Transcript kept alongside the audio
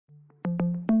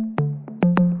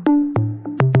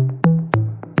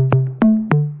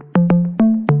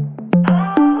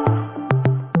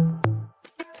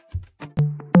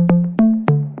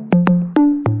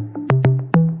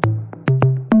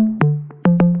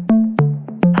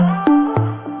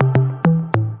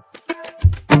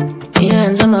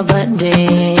my body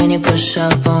and you push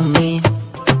up on me.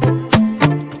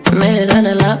 Made it on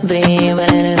the lobby,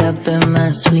 but ended up in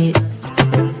my suite.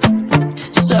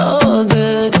 So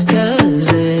good, cause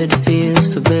it feels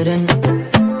forbidden.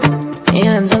 Your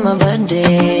hands on my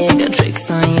body, got tricks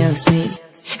on your feet.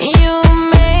 You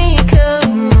make a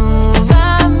move,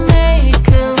 I make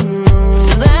a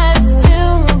move. That's to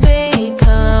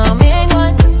becoming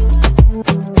one.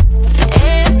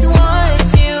 It's what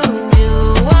you do,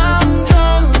 I'm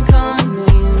drunk on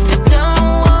you.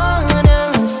 Don't wanna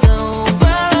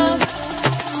sober up.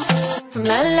 From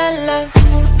la la la,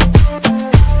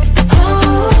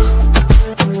 oh,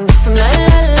 from la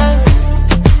la la,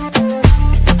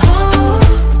 oh,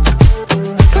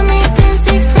 got me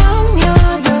dizzy from your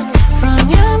look, from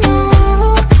your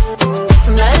move.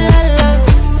 From la la la,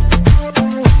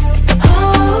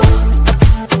 oh,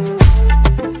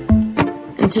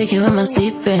 and take you in my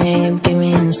sleep, babe, give me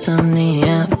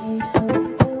insomnia.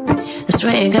 I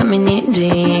swear you got me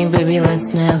needy, baby,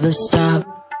 let's never stop.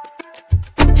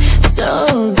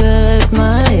 So good,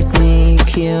 might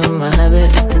make you my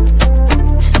habit.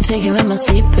 Take you in my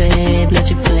sleep, babe, let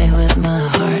you play with my